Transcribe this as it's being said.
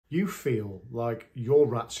You feel like your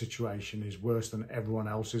rat situation is worse than everyone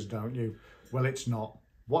else's, don't you? Well, it's not.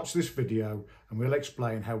 Watch this video and we'll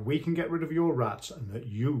explain how we can get rid of your rats and that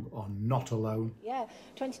you are not alone. Yeah,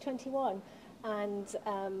 2021, and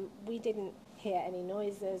we didn't hear any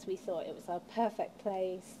noises. We thought it was a perfect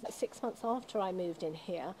place. 6 months after I moved in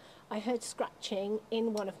here, I heard scratching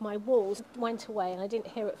in one of my walls. Went away and I didn't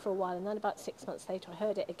hear it for a while, and then about 6 months later I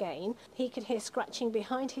heard it again. He could hear scratching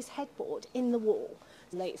behind his headboard in the wall.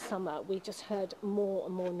 Late summer we just heard more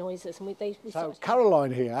and more noises, and So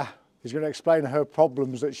Caroline here is going to explain her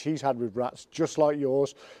problems that she's had with rats, just like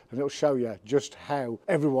yours, and it'll show you just how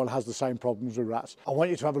everyone has the same problems with rats. I want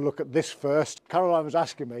you to have a look at this first. Caroline was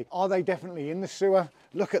asking me, are they definitely in the sewer?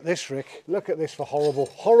 Look at this, Rick. Look at this for horrible.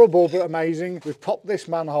 Horrible but amazing. We've popped this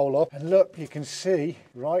manhole up and look, you can see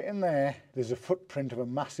right in there, there's a footprint of a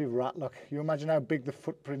massive rat. Look, you imagine how big the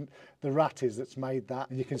footprint, the rat is that's made that.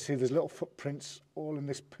 And you can see there's little footprints all in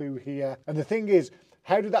this poo here. And the thing is,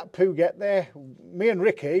 how did that poo get there? Me and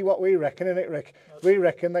Ricky, what we reckon, innit, Rick? We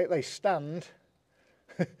reckon they stand.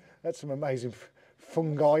 That's some amazing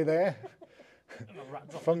fungi there.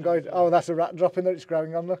 Fungi. Oh, that's a rat dropping that it's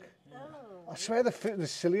growing on, look. I swear the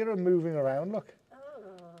cilia are moving around, look.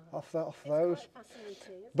 Off those.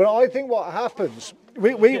 But I think what happens,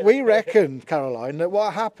 we reckon, Caroline, that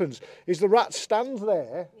what happens is the rat stands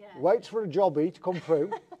there, waits for a jobby to come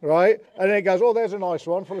through, right? And then it goes, oh, there's a nice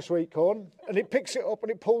one full of sweet corn. And it picks it up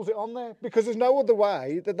and it pulls it on there, because there's no other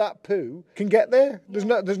way that poo can get there.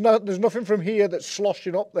 There's nothing from here that's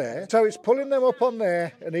sloshing up there. So it's pulling them up on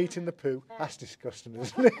there and eating the poo. That's disgusting,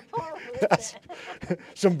 isn't it? That's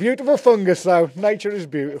some beautiful fungus though. Nature is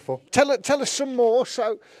beautiful. Tell us some more.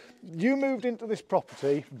 So you moved into this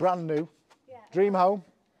property, brand new, dream home,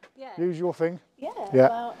 usual thing.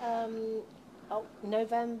 Well,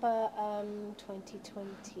 November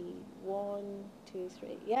 2021,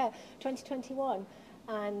 2021,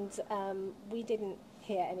 and we didn't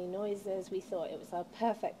hear any noises. We thought it was a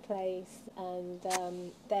perfect place, and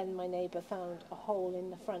then my neighbour found a hole in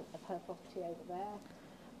the front of her property over there,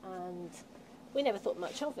 and we never thought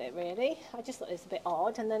much of it really. I just thought it was a bit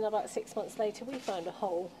odd, and then about 6 months later we found a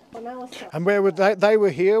hole on our side. And where were they? They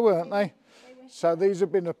were here, weren't they? So these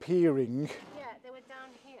have been appearing. Yeah, they were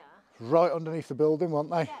down here. Right underneath the building, weren't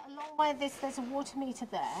they? Yeah, along where there's a water meter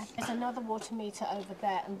there. There's another water meter over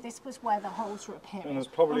there, and this was where the holes were appearing. And there's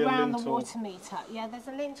probably around a lintel. The water meter. Yeah, there's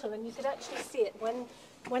a lintel, and you could actually see it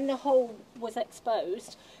when the hole was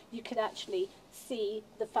exposed. You could actually see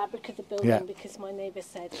the fabric of the building, because my neighbour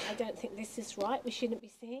said, I don't think this is right, we shouldn't be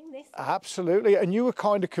seeing this. Absolutely, and you were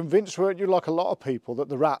kind of convinced, weren't you, like a lot of people, that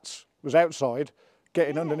the rats was outside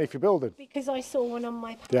getting underneath your building? Because I saw one on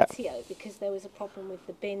my patio, because there was a problem with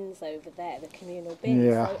the bins over there, the communal bins.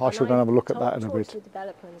 Yeah, so, I should have a look at that in a bit. I talked to the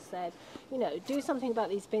developer and said, you know, do something about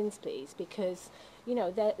these bins please, because, you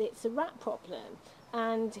know, it's a rat problem.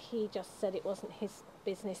 And he just said it wasn't his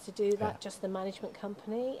business to do that, just the management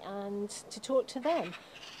company, and to talk to them.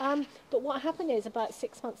 But what happened is, about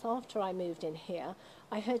 6 months after I moved in here,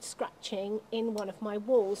 I heard scratching in one of my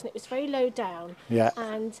walls, and it was very low down.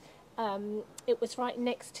 And it was right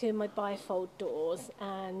next to my bifold doors,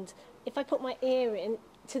 and if I put my ear in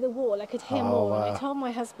to the wall I could hear more. And I told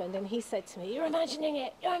my husband, and he said to me, you're imagining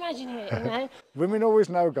it, you know. Women always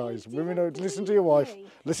know, guys. Women know. Listen to your wife.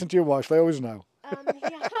 Listen to your wife, they always know.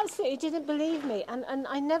 He absolutely didn't believe me, and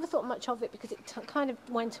I never thought much of it, because it kind of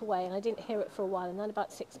went away and I didn't hear it for a while, and then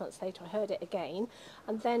about 6 months later I heard it again.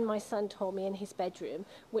 And then my son told me in his bedroom,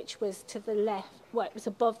 which was to the left, well, it was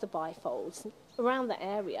above the bifolds, around the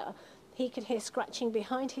area, he could hear scratching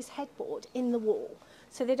behind his headboard in the wall.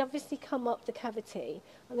 So they'd obviously come up the cavity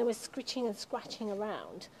and they were scritching and scratching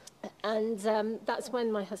around. And that's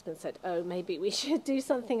when my husband said, oh, maybe we should do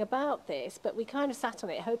something about this. But we kind of sat on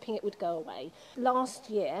it, hoping it would go away. Last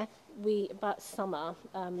year, about summer,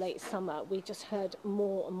 late summer, we just heard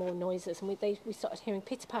more and more noises. And we started hearing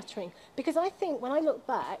pitter-pattering. Because I think, when I look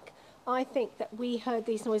back, I think that we heard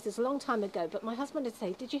these noises a long time ago, but my husband would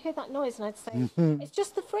say, did you hear that noise? And I'd say, it's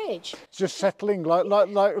just the fridge. It's just settling, like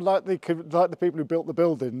the people who built the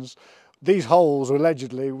buildings. These holes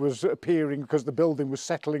allegedly was appearing because the building was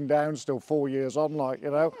settling down still 4 years on, like,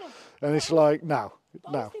 you know. And it's like, no.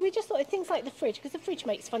 Honestly, we just thought things like the fridge, because the fridge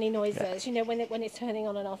makes funny noises, you know, when it's turning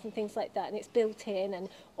on and off and things like that, and it's built in,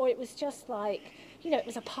 or it was just like, you know, it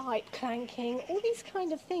was a pipe clanking, all these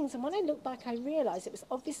kind of things. And when I look back, I realised it was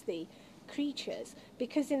obviously creatures,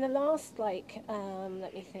 because in the last, like,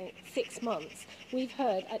 let me think, 6 months, we've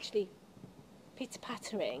heard actually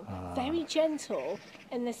pitter-pattering, very gentle,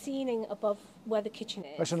 in the ceiling above where the kitchen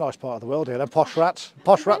is. It's a nice part of the world here. They're posh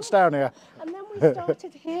rats down here. And then we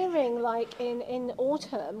started hearing, like in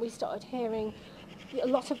autumn, we started hearing a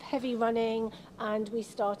lot of heavy running, and we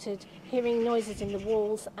started hearing noises in the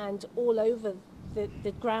walls and all over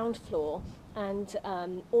the ground floor. And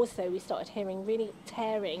also we started hearing really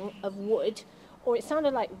tearing of wood, or it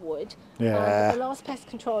sounded like wood. Yeah. The last pest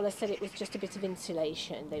controller said it was just a bit of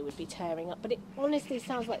insulation they would be tearing up, but it honestly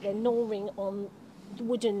sounds like they're gnawing on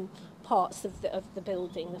wooden parts of the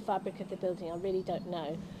building, the fabric of the building. I really don't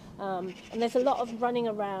know. And there's a lot of running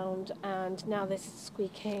around, and now there's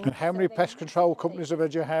squeaking. And how many pest control companies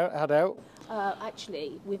have you had out?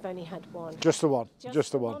 Actually, we've only had one. Just the one.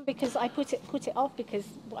 Just the one. Because I put it off because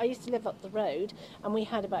I used to live up the road, and we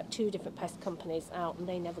had about 2 different pest companies out, and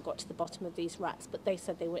they never got to the bottom of these rats, but they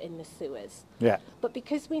said they were in the sewers. Yeah. But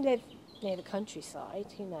because we live near the countryside,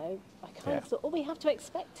 you know, I kind of thought, oh, we have to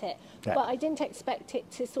expect it. Yeah. But I didn't expect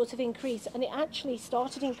it to sort of increase, and it actually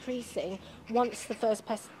started increasing once the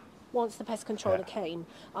pest controller came.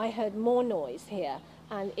 I heard more noise here,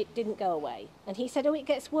 and it didn't go away. And he said, oh, it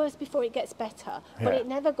gets worse before it gets better. But it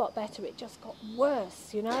never got better, it just got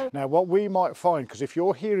worse, you know. Now, what we might find, because if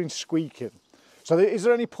you're hearing squeaking, so is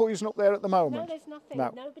there any poison up there at the moment? No, there's nothing.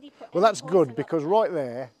 No. Nobody put Well, any that's good, poison because up.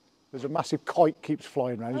 right there's a massive kite keeps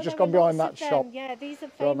flying around. It's just there gone are behind lots that of shop. them. Yeah, these are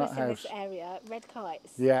behind that famous in this house. area, red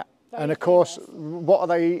kites. Yeah. Very And of course, famous. what are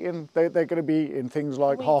they eating? They're going to be eating things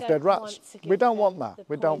like We half-dead don't rats. want to We give don't want them that. the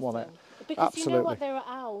We don't want it. poison. Because Absolutely. you know what, there are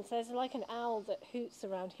owls. There's like an owl that hoots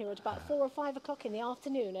around here at about 4 or 5 o'clock in the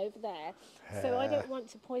afternoon over there. So I don't want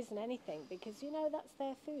to poison anything because, you know, that's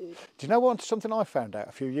their food. Do you know what? Something I found out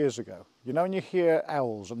a few years ago. You know when you hear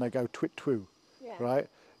owls and they go twit-twoo, right?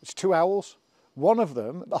 It's 2 owls. One of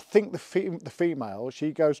them, I think the female,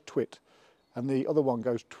 she goes twit, and the other one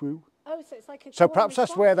goes twoo. Oh, so it's like a So call perhaps and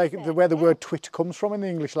that's where response, is it? where the word twit comes from in the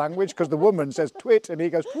English language, because the woman says twit and he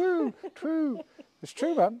goes twoo, twoo. It's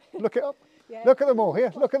true, man. Look it up. Yeah. Look at them all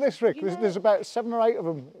here. Look at this, Rick. You know, There's about 7 or 8 of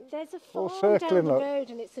them. There's a all farm circling, down the look. road,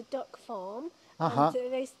 and it's a duck farm. Uh-huh.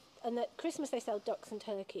 And at Christmas they sell ducks and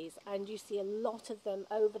turkeys, and you see a lot of them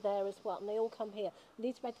over there as well, and they all come here. And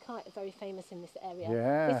these red kite are very famous in this area.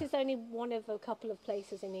 Yeah. This is only one of a couple of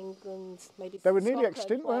places in England, maybe They were nearly Scotland,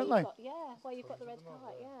 extinct, where weren't you've they? got- yeah, where you've got the red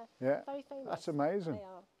kite, yeah. Yeah. Very famous. That's amazing. They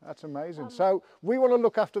are. That's amazing. So we want to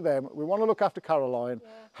look after them. We want to look after Caroline. Yeah.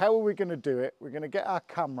 How are we going to do it? We're going to get our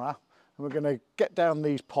camera and we're going to get down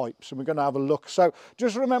these pipes and we're going to have a look. So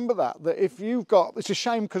just remember that if you've got, it's a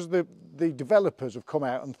shame because the developers have come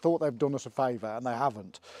out and thought they've done us a favour and they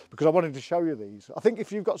haven't, because I wanted to show you these. I think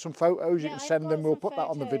if you've got some photos you can send them, we'll put that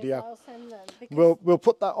on the video. I'll send them. We'll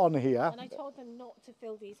put that on here. And I told them not to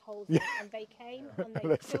fill these holes in, and they came and they,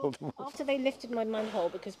 They filled filled them up. after they lifted my manhole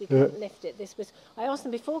because we couldn't lift it. I asked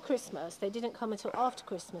them before Christmas. They didn't come until after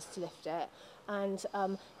Christmas to lift it, and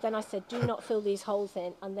then I said, do not fill these holes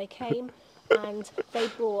in, and they came and they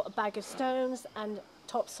brought a bag of stones and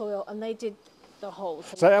topsoil, and they did the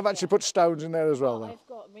holes. So I've actually put stones in there as well, though. I've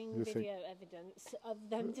got ring video evidence of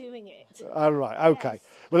them doing it. All right, okay.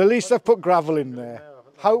 Well, at least they've put gravel in there.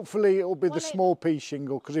 Hopefully it'll be the small pea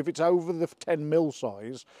shingle, because if it's over the 10 mil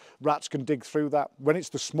size, rats can dig through that. When it's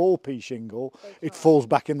the small pea shingle, it falls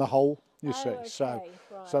back in the hole, you see. Okay, So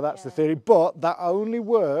right, that's the theory. But that only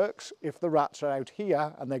works if the rats are out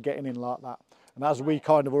here and they're getting in like that. And as we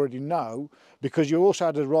kind of already know, because you also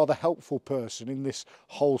had a rather helpful person in this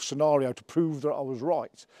whole scenario to prove that I was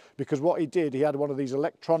right, because what he did, he had one of these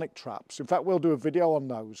electronic traps. In fact, we'll do a video on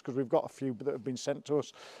those because we've got a few that have been sent to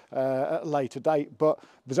us at a later date, but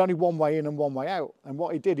there's only one way in and one way out. And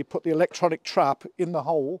what he did, he put the electronic trap in the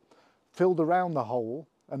hole, filled around the hole,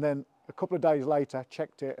 and then a couple of days later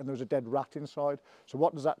checked it and there was a dead rat inside. So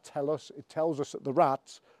what does that tell us? It tells us that the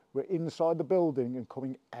rats were inside the building and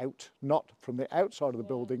coming out, not from the outside of the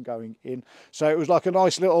building going in. So it was like a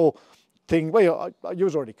nice little thing. Well, you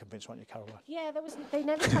was already convinced, weren't you, Caroline? Yeah, they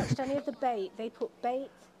never touched any of the bait. They put bait,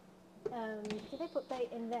 they put bait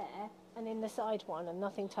in there and in the side one, and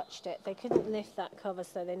nothing touched it. They couldn't lift that cover,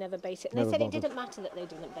 so they never bait it. And they said it didn't matter that they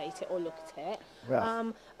didn't bait it or look at it.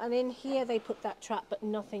 Yeah. And in here they put that trap, but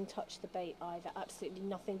nothing touched the bait either, absolutely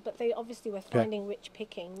nothing. But they obviously were finding rich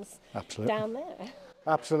pickings down there.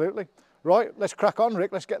 Absolutely. Right, let's crack on,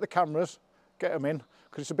 Rick. Let's get the cameras, get them in,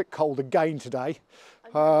 because it's a bit cold again today.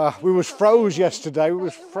 We was froze yesterday. We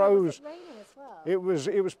was froze. It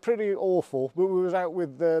was pretty awful. We was out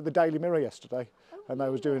with the Daily Mirror yesterday, and they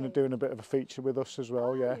was doing a bit of a feature with us as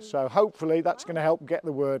well, yeah. So hopefully that's going to help get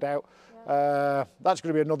the word out. That's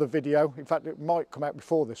going to be another video. In fact, it might come out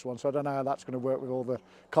before this one, so I don't know how that's going to work with all the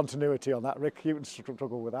continuity on that. Rick, you can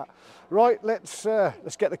struggle with that. Right, let's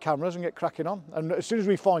get the cameras and get cracking on. And as soon as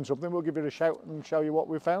we find something, we'll give you a shout and show you what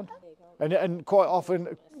we've found. And quite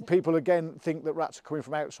often people again think that rats are coming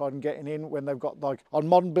from outside and getting in when they've got, like on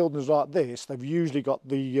modern buildings like this, they've usually got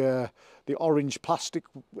the orange plastic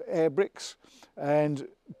air bricks, and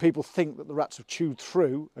people think that the rats have chewed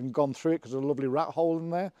through and gone through it because there's a lovely rat hole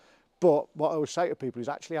in there. But what I always say to people is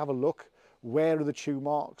actually have a look. Where are the chew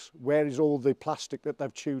marks? Where is all the plastic that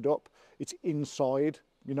they've chewed up? It's inside.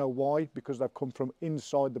 You know why? Because they've come from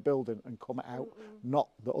inside the building and come out, not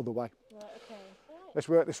the other way. Right, okay. Let's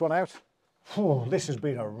work this one out. Oh, this has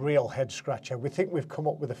been a real head scratcher. We think we've come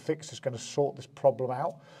up with a fix that's going to sort this problem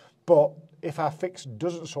out. But if our fix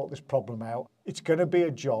doesn't sort this problem out, it's going to be a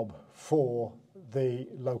job for the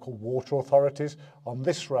local water authorities. On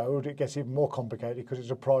this road, it gets even more complicated because it's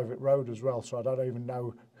a private road as well. So I don't even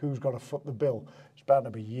know who's got to foot the bill. It's bound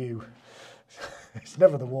to be you. It's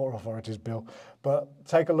never the water authority's bill. But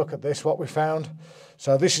take a look at this, what we found.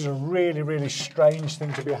 So this is a really, really strange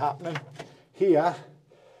thing to be happening here.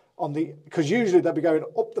 Because usually they'll be going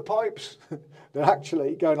up the pipes. They're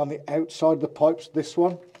actually going on the outside of the pipes, this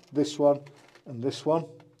one, and this one.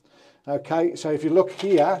 Okay, so if you look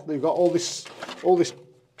here, they've got all this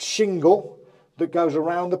shingle that goes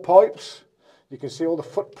around the pipes. You can see all the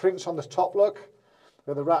footprints on the top, look,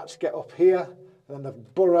 where the rats get up here, and then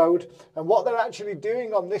they've burrowed. And what they're actually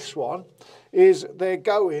doing on this one is they're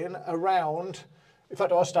going around. In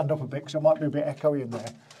fact, I'll stand up a bit because it might be a bit echoey in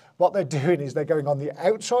there. What they're doing is they're going on the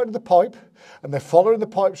outside of the pipe and they're following the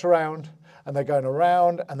pipes around, and they're going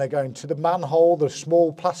around and they're going to the manhole, the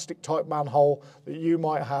small plastic type manhole that you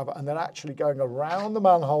might have, and they're actually going around the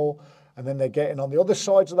manhole, and then they're getting on the other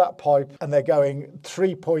sides of that pipe and they're going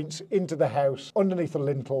 3 points into the house underneath the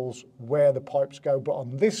lintels where the pipes go. But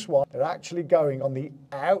on this one, they're actually going on the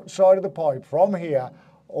outside of the pipe from here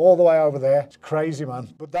all the way over there. It's crazy,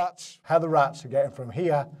 man. But that's how the rats are getting from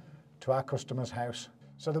here to our customer's house.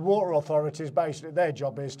 So the water authorities, basically their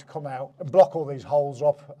job is to come out and block all these holes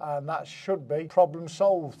up, and that should be problem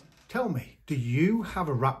solved. Tell me, do you have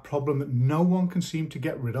a rat problem that no one can seem to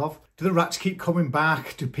get rid of? Do the rats keep coming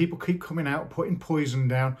back? Do people keep coming out putting poison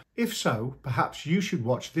down? If so, perhaps you should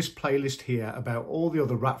watch this playlist here about all the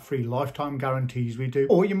other rat-free lifetime guarantees we do.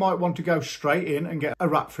 Or you might want to go straight in and get a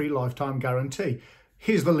rat-free lifetime guarantee.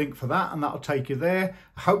 Here's the link for that, and that'll take you there.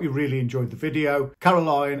 I hope you really enjoyed the video.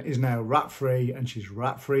 Caroline is now rat-free, and she's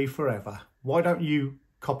rat-free forever. Why don't you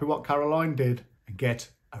copy what Caroline did and get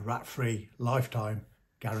a rat-free lifetime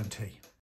guarantee?